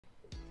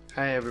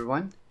Hi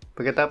everyone!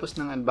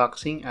 Pagkatapos ng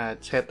unboxing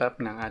at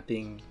setup ng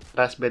ating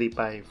Raspberry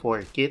Pi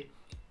 4 kit,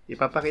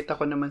 ipapakita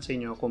ko naman sa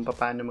inyo kung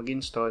paano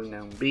mag-install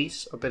ng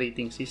base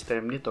operating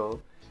system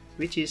nito,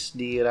 which is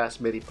the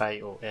Raspberry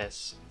Pi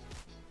OS.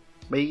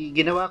 May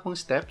ginawa akong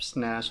steps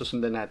na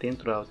susundan natin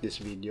throughout this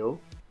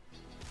video.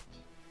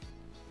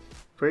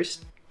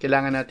 First,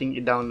 kailangan nating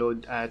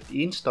i-download at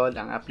i-install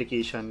ang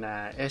application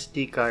na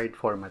SD card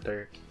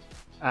formatter.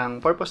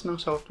 Ang purpose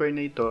ng software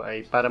na ito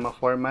ay para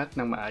ma-format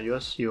ng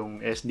maayos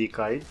yung SD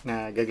card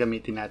na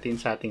gagamitin natin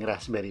sa ating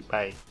Raspberry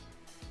Pi.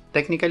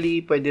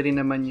 Technically, pwede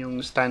rin naman yung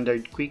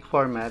standard quick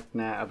format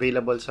na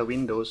available sa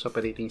Windows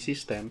operating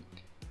system,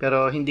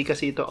 pero hindi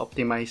kasi ito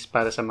optimized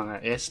para sa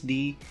mga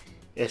SD,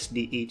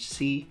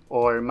 SDHC,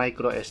 or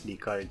micro SD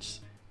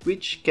cards,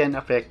 which can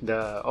affect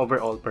the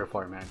overall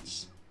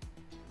performance.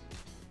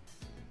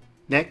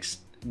 Next,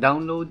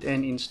 download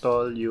and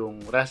install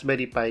yung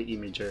Raspberry Pi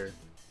Imager.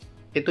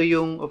 Ito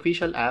yung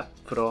official app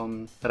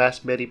from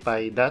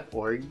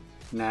raspberrypi.org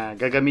na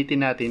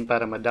gagamitin natin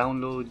para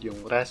ma-download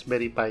yung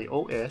Raspberry Pi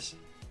OS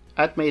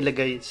at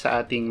mailagay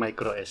sa ating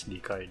micro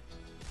SD card.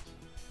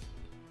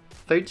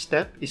 Third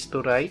step is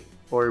to write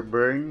or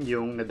burn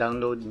yung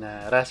na-download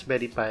na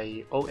Raspberry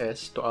Pi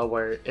OS to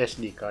our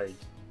SD card.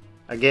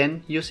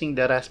 Again, using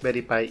the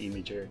Raspberry Pi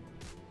Imager.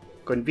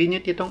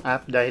 Convenient itong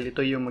app dahil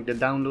ito yung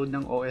magda-download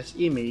ng OS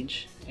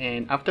image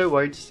and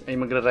afterwards ay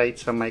magra-write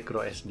sa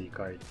micro SD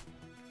card.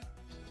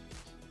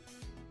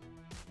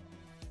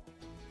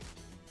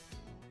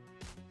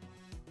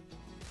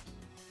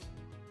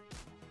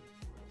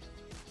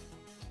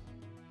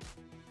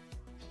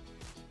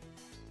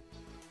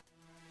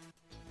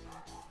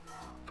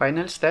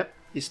 Final step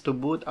is to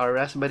boot our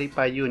Raspberry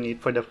Pi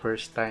unit for the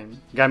first time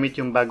gamit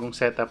yung bagong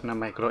setup na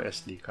micro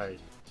SD card.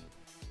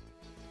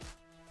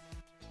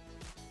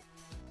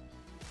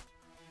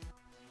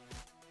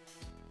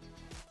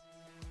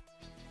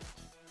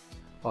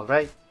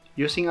 Alright,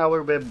 using our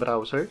web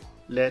browser,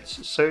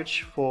 let's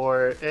search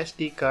for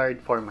SD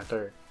card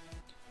formatter.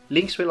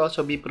 Links will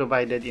also be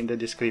provided in the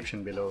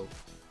description below.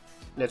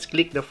 Let's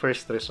click the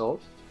first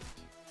result.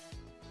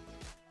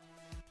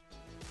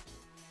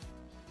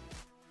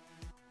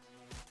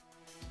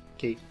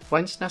 Okay,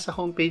 once nasa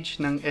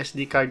homepage ng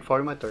SD card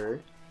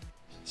formatter,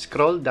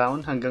 scroll down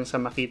hanggang sa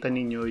makita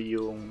ninyo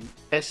yung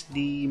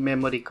SD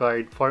memory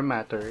card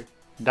formatter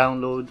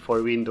download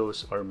for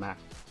Windows or Mac.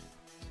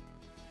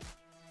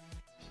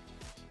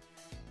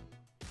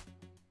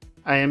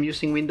 I am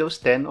using Windows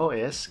 10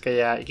 OS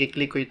kaya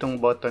i-click ko itong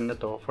button na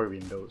to for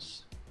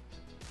Windows.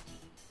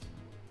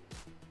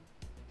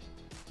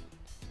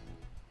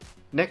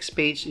 Next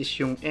page is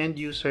yung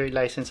End User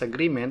License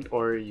Agreement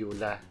or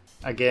EULA.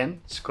 Again,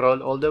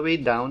 scroll all the way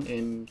down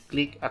and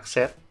click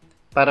Accept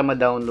para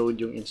ma-download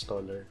yung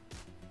installer.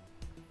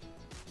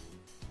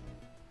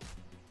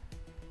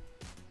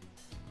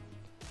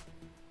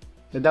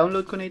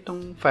 Na-download ko na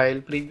itong file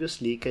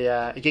previously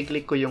kaya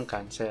i-click ko yung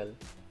Cancel.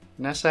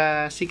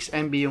 Nasa 6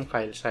 MB yung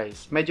file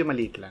size, medyo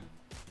maliit lang.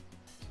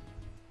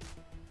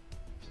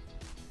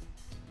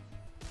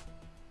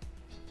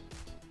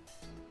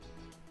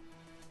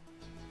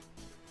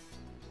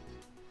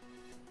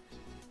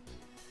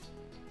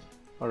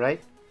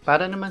 Alright,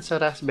 para naman sa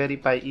Raspberry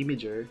Pi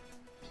Imager,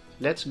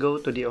 let's go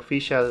to the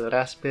official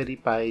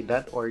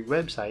raspberrypi.org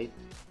website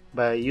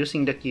by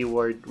using the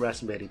keyword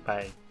Raspberry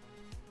Pi.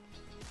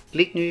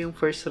 Click nyo yung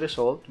first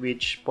result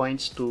which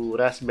points to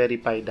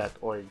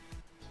raspberrypi.org.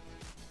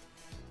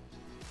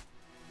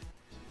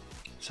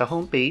 Sa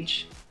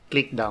homepage,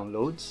 click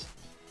Downloads.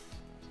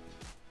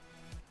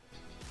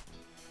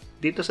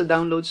 Dito sa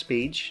Downloads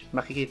page,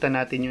 makikita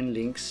natin yung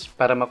links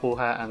para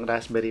makuha ang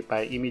Raspberry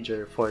Pi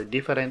Imager for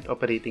different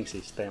operating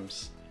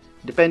systems,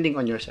 depending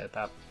on your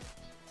setup.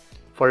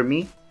 For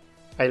me,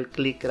 I'll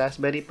click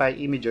Raspberry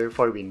Pi Imager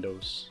for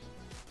Windows.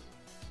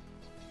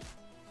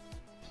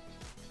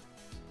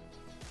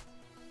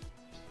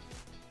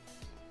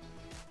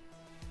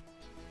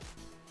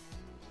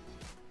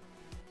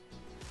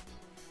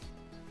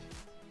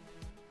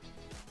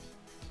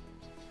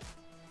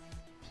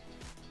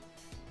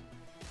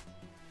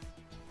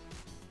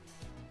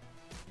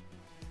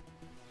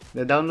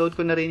 Na-download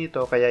ko na rin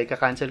ito kaya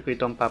ika-cancel ko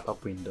itong pop-up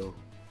window.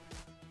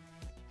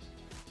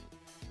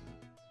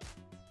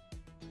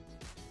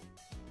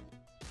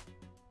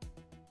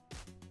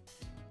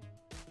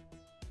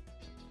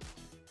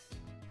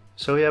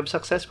 So we have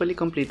successfully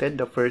completed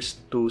the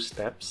first two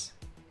steps.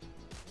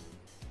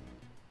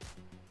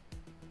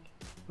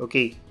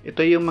 Okay,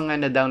 ito yung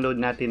mga na-download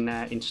natin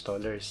na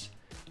installers.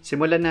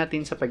 Simulan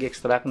natin sa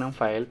pag-extract ng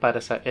file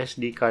para sa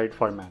SD card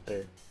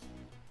formatter.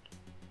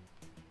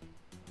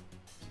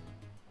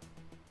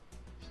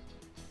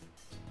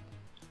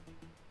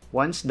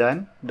 Once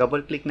done,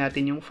 double-click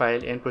natin yung file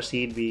and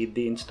proceed with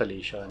the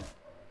installation.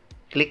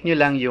 Click nyo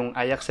lang yung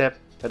I accept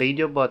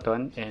radio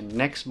button and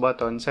next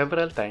button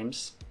several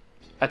times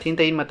at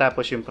hintayin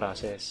matapos yung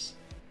process.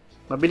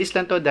 Mabilis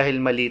lang to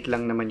dahil maliit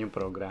lang naman yung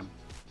program.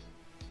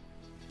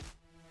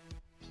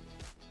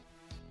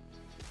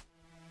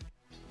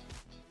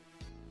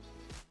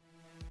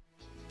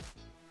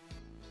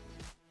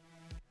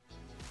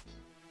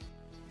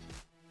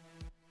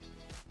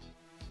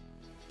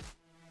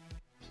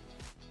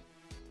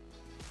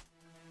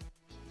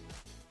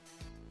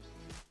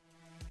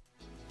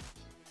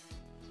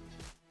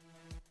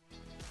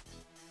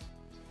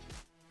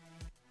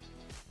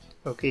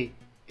 Okay,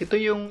 ito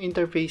yung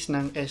interface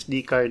ng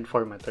SD card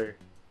formatter.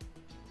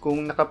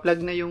 Kung nakaplug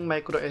na yung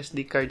micro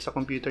SD card sa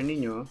computer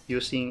ninyo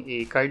using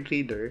a card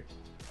reader,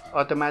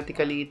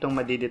 automatically itong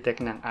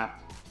madidetect ng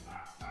app.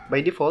 By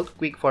default,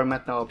 quick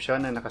format na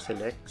option na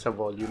nakaselect sa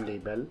volume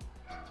label.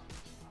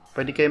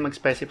 Pwede kayo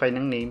mag-specify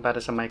ng name para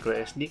sa micro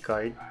SD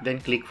card,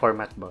 then click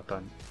format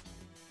button.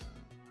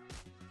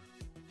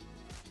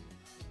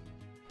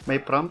 May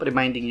prompt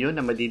reminding you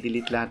na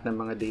madidelete lahat ng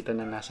mga data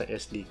na nasa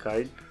SD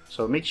card.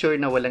 So make sure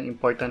na walang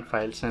important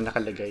files na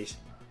nakalagay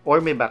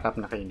or may backup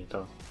na kayo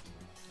nito.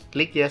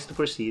 Click yes to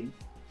proceed.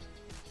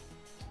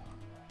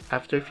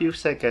 After few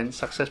seconds,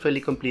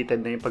 successfully completed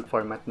na yung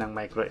pag-format ng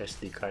micro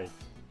SD card.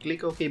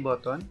 Click OK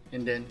button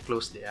and then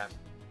close the app.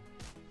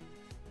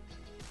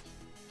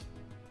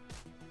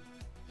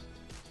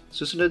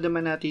 Susunod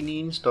naman natin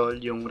i-install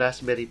yung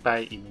Raspberry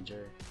Pi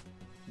Imager.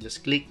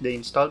 Just click the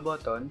install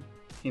button,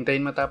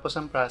 hintayin matapos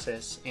ang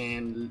process,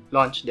 and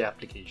launch the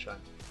application.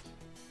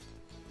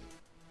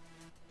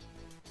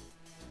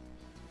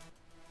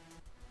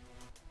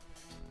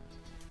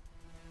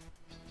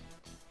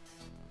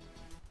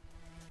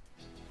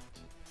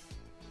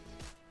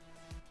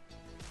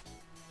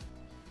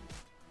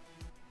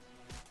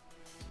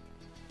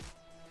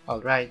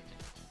 Alright,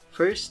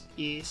 first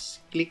is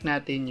click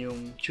natin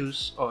yung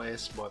Choose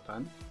OS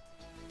button.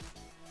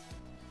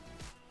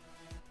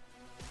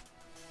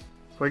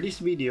 For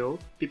this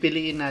video,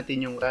 pipiliin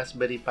natin yung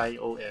Raspberry Pi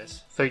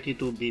OS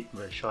 32-bit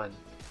version.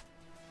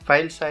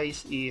 File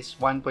size is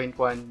 1.1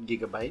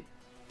 GB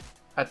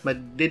at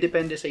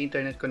madidepende sa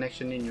internet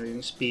connection ninyo yung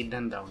speed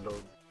ng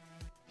download.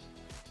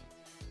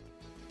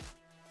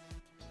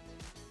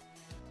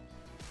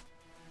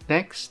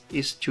 Next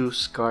is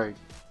Choose Card.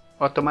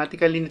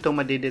 Automatically nito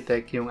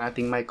madidetect yung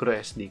ating micro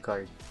SD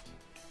card.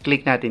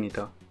 Click natin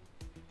ito.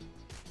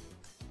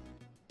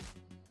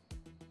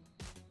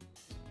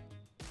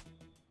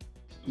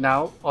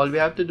 Now, all we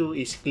have to do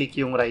is click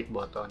yung right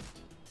button.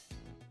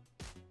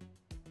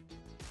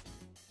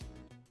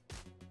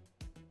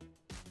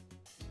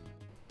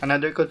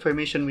 Another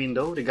confirmation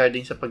window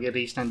regarding sa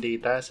pag-erase ng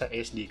data sa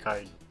SD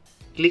card.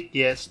 Click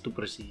yes to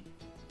proceed.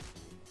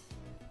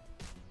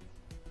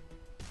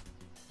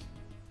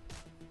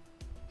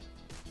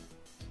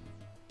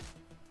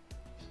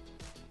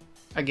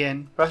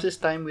 Again, process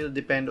time will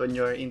depend on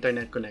your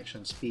internet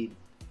connection speed.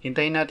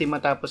 Hintayin natin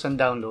matapos ang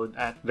download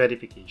at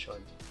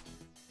verification.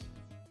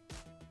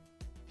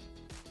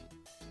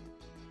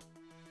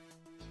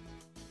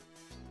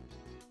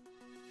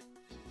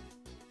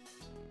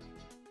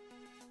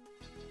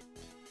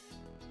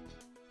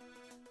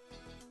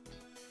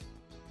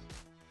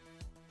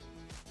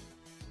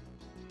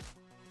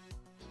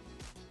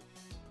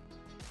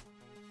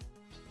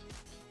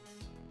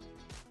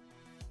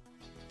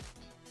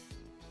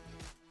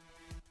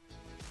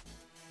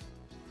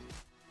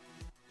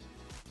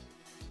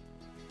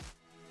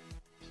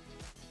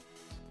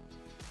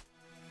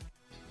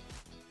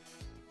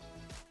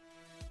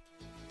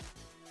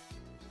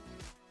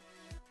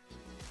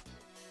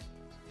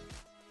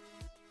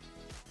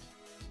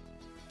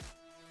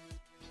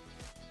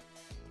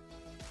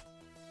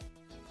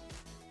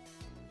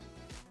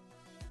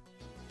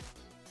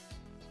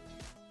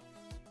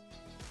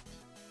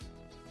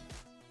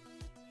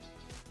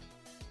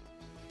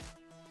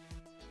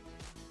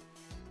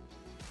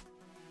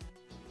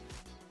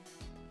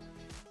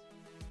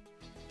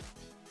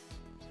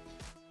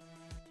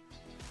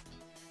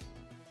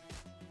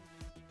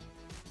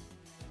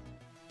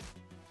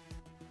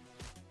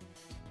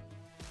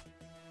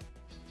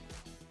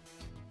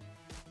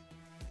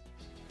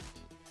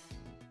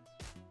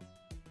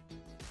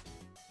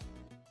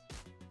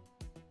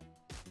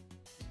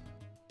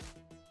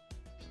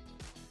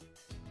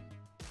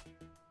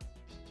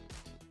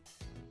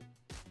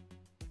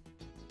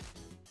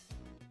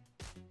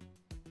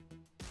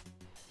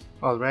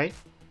 Alright,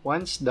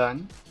 once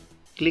done,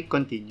 click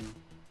continue.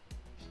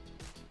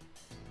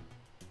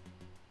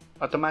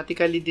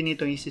 Automatically din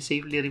itong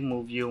isi-safely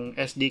remove yung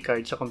SD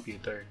card sa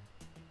computer.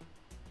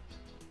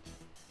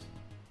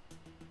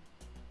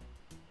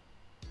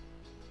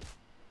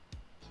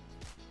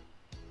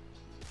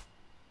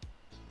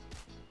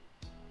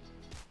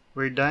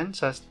 We're done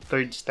sa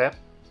third step.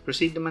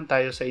 Proceed naman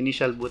tayo sa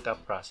initial boot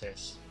up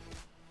process.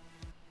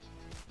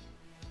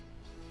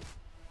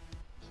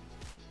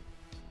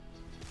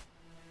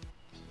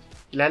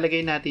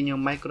 Ilalagay natin yung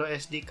micro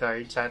SD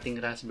card sa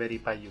ating Raspberry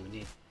Pi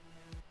unit.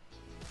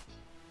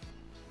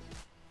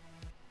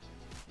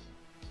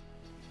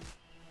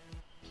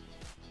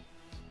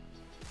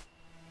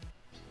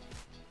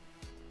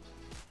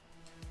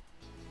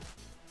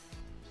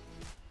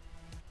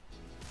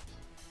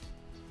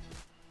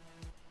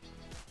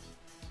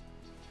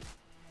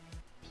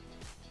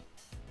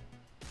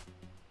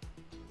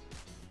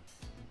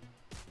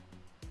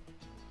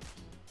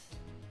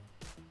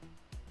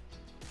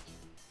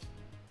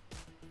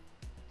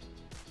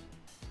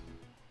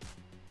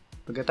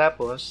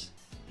 Pagkatapos,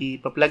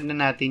 ipa-plug na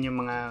natin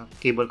yung mga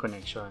cable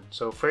connection.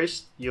 So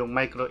first, yung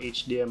micro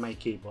HDMI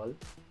cable.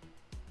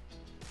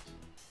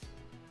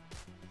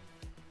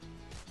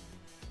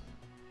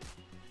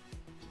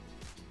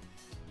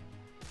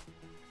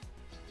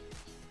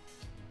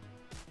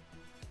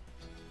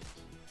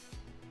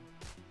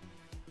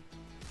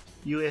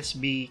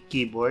 USB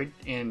keyboard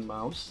and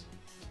mouse,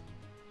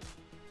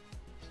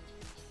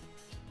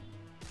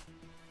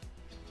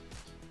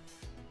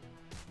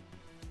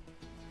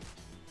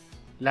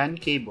 LAN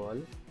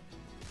cable,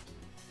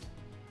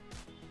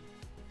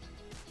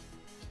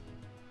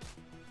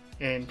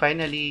 and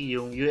finally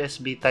yung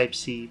USB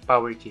Type-C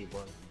power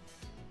cable.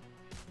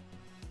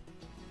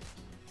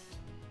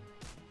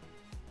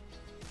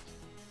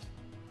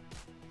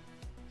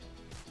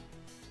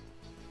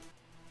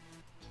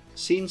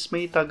 Since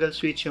may toggle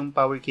switch yung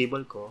power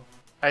cable ko,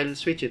 I'll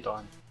switch it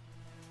on.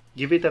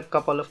 Give it a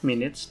couple of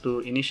minutes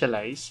to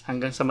initialize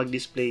hanggang sa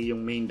mag-display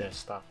yung main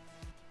desktop.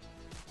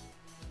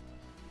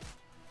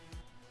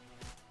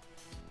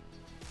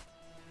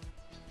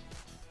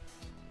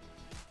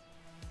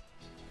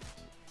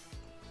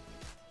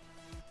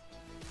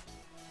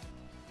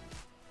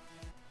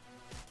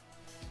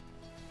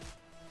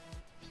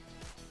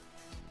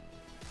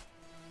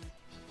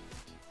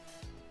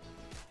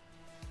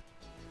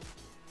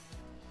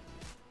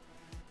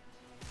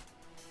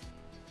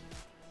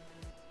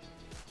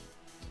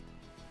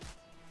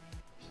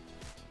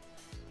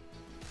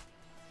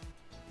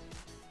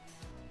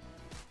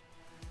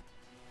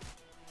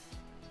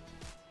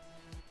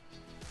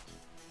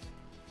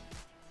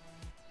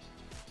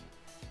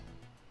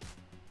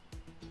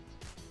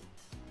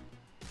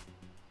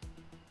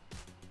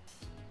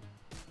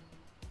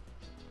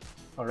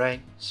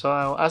 Alright,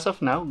 so as of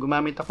now,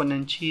 gumamit ako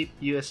ng cheap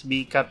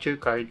USB capture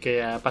card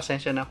kaya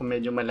pasensya na kung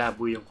medyo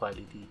malabo yung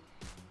quality.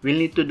 We'll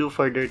need to do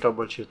further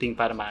troubleshooting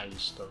para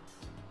maayos to.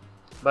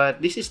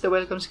 But this is the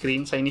welcome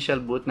screen sa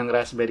initial boot ng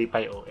Raspberry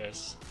Pi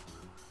OS.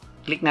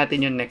 Click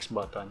natin yung next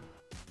button.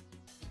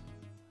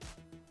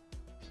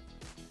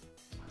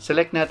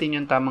 Select natin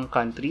yung tamang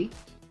country,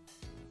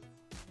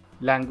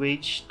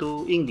 language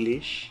to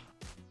English,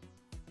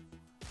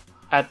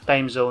 at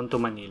time zone to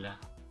Manila.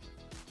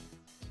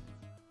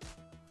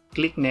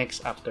 Click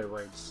Next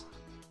afterwards.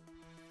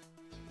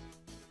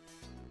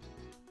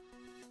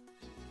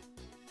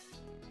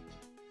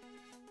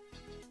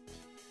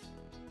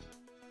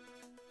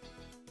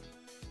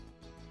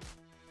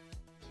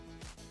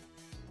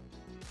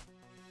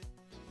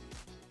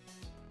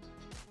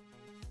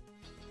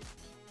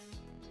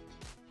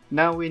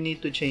 Now we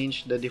need to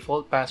change the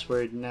default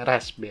password na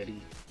Raspberry.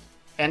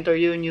 Enter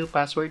your new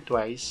password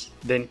twice,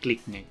 then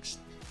click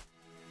Next.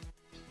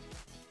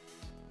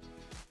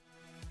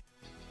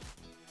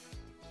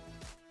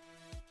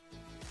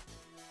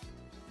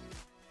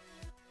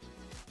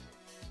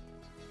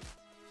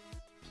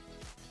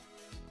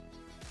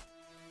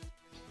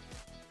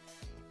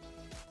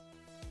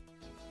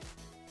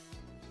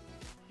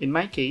 In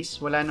my case,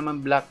 wala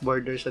naman black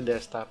border sa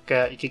desktop,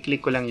 kaya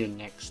i-click ko lang yung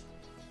next.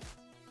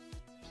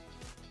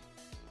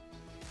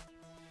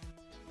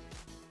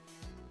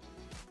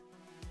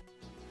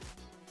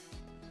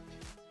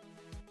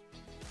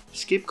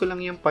 Skip ko lang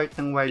yung part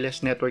ng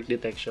wireless network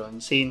detection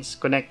since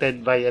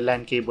connected via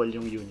LAN cable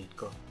yung unit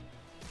ko.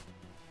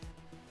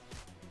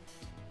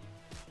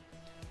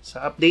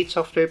 Sa update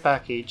software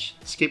package,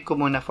 skip ko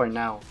muna for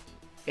now.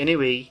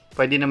 Anyway,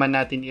 pwede naman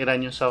natin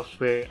i-run yung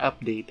software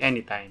update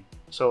anytime.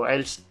 So,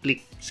 I'll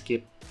click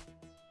skip.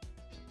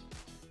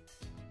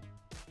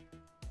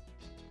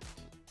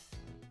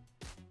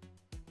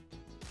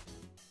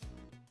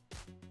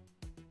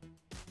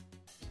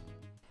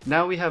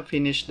 Now we have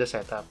finished the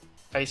setup.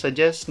 I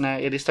suggest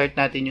na i-restart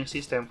natin yung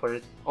system for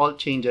all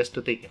changes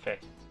to take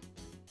effect.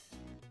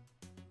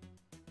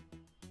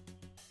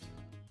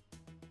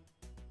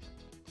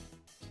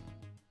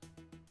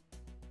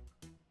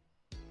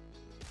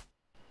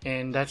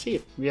 And that's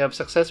it. We have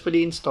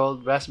successfully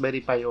installed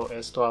Raspberry Pi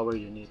OS to our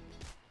unit.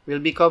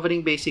 We'll be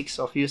covering basics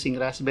of using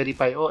Raspberry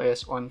Pi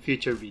OS on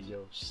future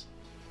videos.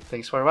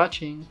 Thanks for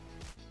watching!